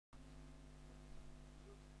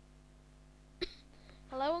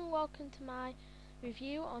welcome to my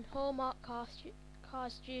review on Hallmark Car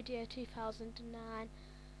Studio 2009.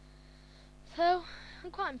 So,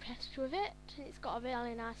 I'm quite impressed with it, and it's got a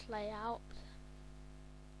really nice layout.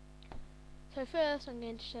 So first I'm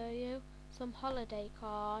going to show you some holiday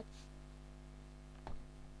cards.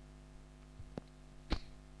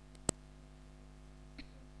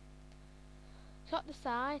 So at the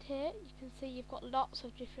side here, you can see you've got lots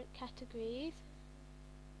of different categories.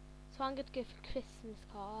 So I'm going to go for Christmas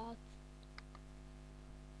cards,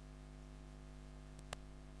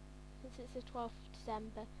 since it's the 12th of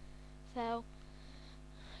December. So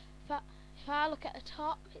if I look at the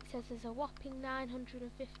top, it says there's a whopping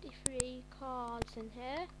 953 cards in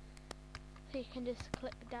here. So you can just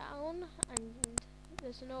click down and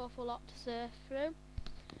there's an awful lot to surf through.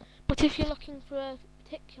 But if you're looking for a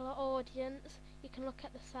particular audience, you can look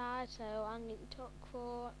at the side. So I'm going to look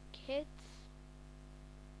for kids.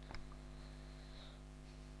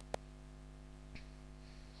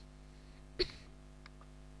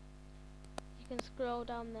 You can scroll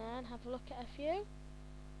down there and have a look at a few.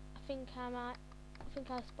 I think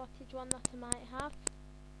I spotted one that I might have.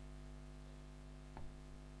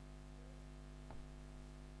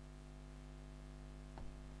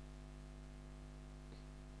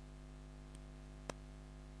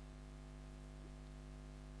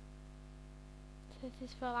 So this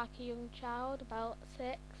is for like a young child, about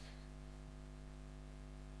 6.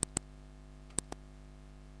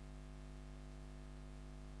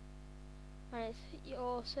 And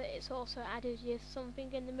it's also added you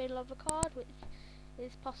something in the middle of the card which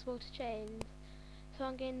is possible to change. So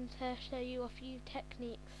I'm going to show you a few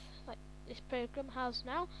techniques like this program has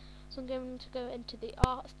now. So I'm going to go into the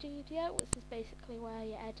art studio, which is basically where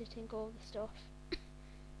you're editing all the stuff.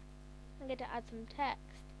 I'm going to add some text.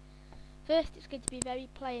 First it's going to be very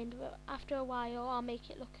plain, but after a while I'll make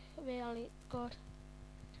it look really good.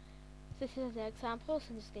 So this is an example, so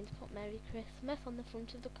I'm just going to put Merry Christmas on the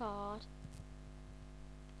front of the card.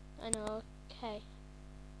 And okay.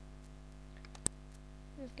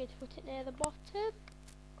 I'm just going to put it near the bottom. Just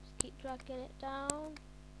keep dragging it down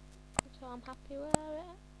until I'm happy where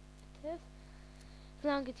it is. So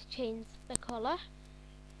now I'm going to change the colour.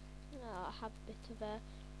 I'll have a bit of a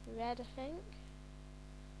red, I think.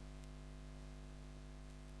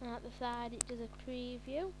 And at the side it does a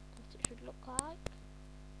preview, what it should look like.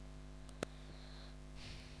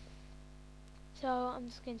 So I'm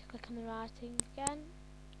just going to click on the writing again.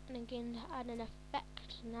 And I'm going to add an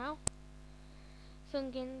effect now. So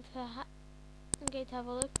I'm going to have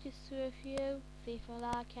a look just through a few, see if I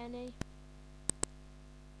like any.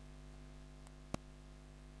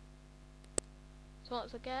 So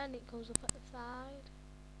once again it comes up at the side.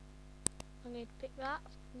 I'm going to pick that,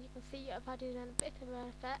 and you can see I've added in a bit of an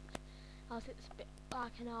effect, as it's a bit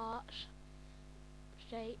like an arch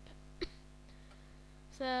shape.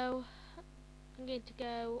 So I'm going to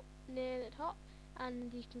go near the top,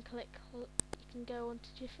 and you can go onto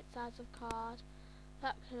different sides of card.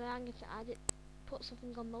 Actually I'm going to put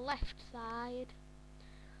something on the left side.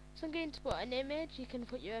 So I'm going to put an image. You can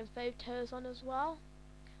put your own photos on as well,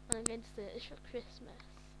 and I'm going to search for Christmas.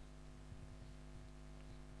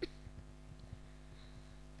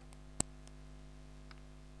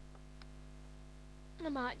 I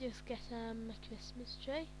might just get a Christmas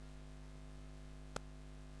tree.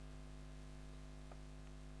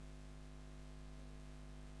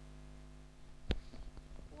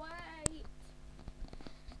 Wait!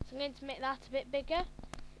 So I'm going to make that a bit bigger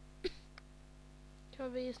to a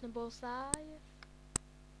reasonable size.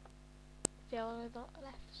 Feel on the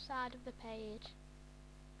left side of the page.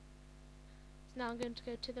 So now I'm going to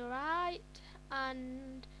go to the right,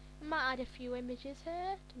 and I might add a few images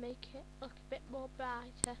here to make it look a bit more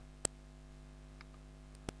brighter.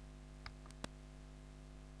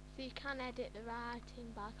 So you can edit the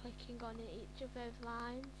writing by clicking on each of those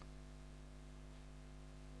lines.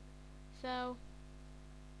 So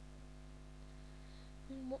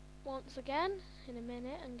once again, in a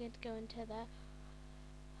minute, I'm going to go into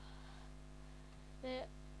the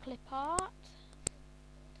clip art,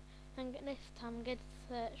 and this time I'm going to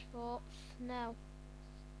search for snow.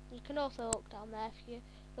 You can also look down there if you're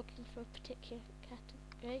looking for a particular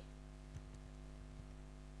category.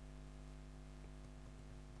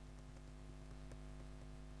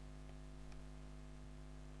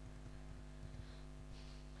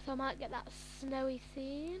 So I might get that snowy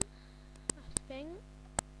scene, I think.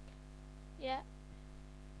 Yeah.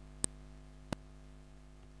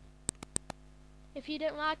 If you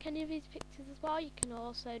don't like any of these pictures as well, you can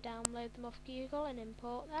also download them off Google and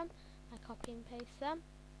import them. I copy and paste them.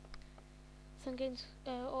 So I'm going to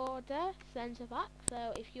go order, centre back,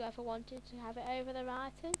 so if you ever wanted to have it over the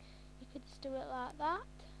writing, you could just do it like that.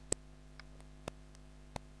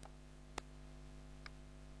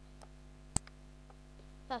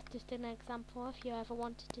 That's just an example if you ever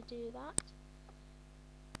wanted to do that.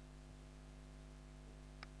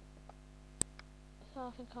 So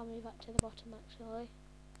I think I'll move that to the bottom actually.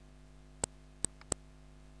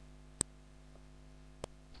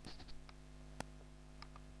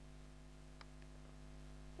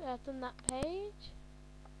 I've done that page.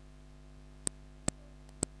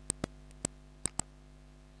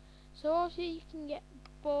 So also you can get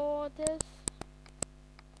borders.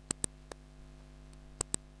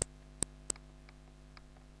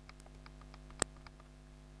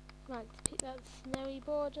 Right, pick that snowy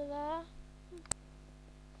border there.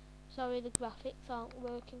 Sorry, the graphics aren't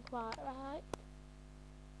working quite right.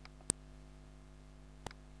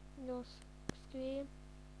 On your screen.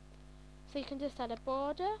 So you can just add a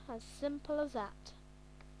border, as simple as that.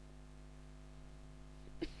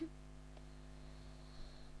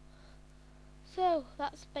 So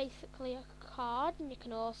that's basically a card, and you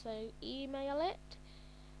can also email it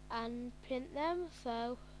and print them,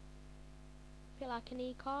 so feel like an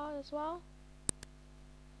e-card as well.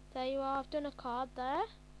 There you are, I've done a card there,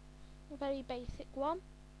 a very basic one.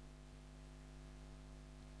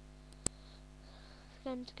 It's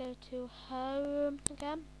going to go to home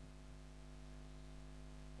again.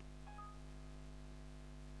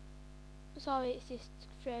 Sorry, it just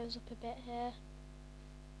froze up a bit here.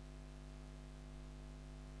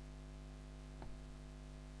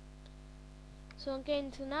 So I'm going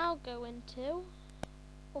to now go into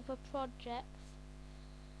other projects.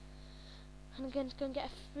 I'm going to go and get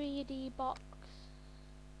a 3D box.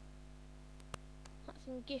 That's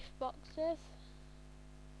in gift boxes.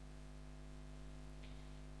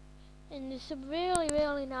 And there's some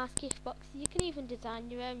really nice gift boxes. You can even design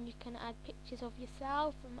your own. You can add pictures of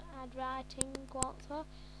yourself and add writing, whatsoever.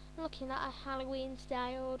 I'm looking at a Halloween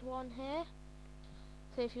styled one here.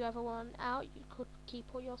 So if you ever want out, you could keep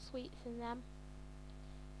all your sweets in them.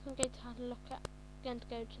 So I'm going to have a look at, going to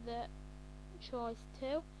go to the choice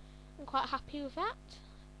 2. I'm quite happy with that,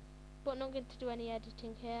 but not going to do any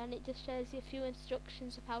editing here, and it just shows you a few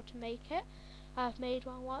instructions of how to make it. I've made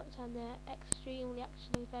one once and they're extremely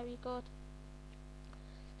actually very good.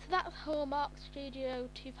 So that's Hallmark Studio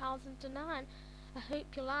 2009. I hope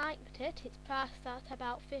you liked it. It's priced at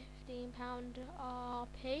about £15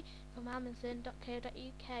 RP from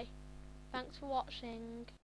Amazon.co.uk. Thanks for watching.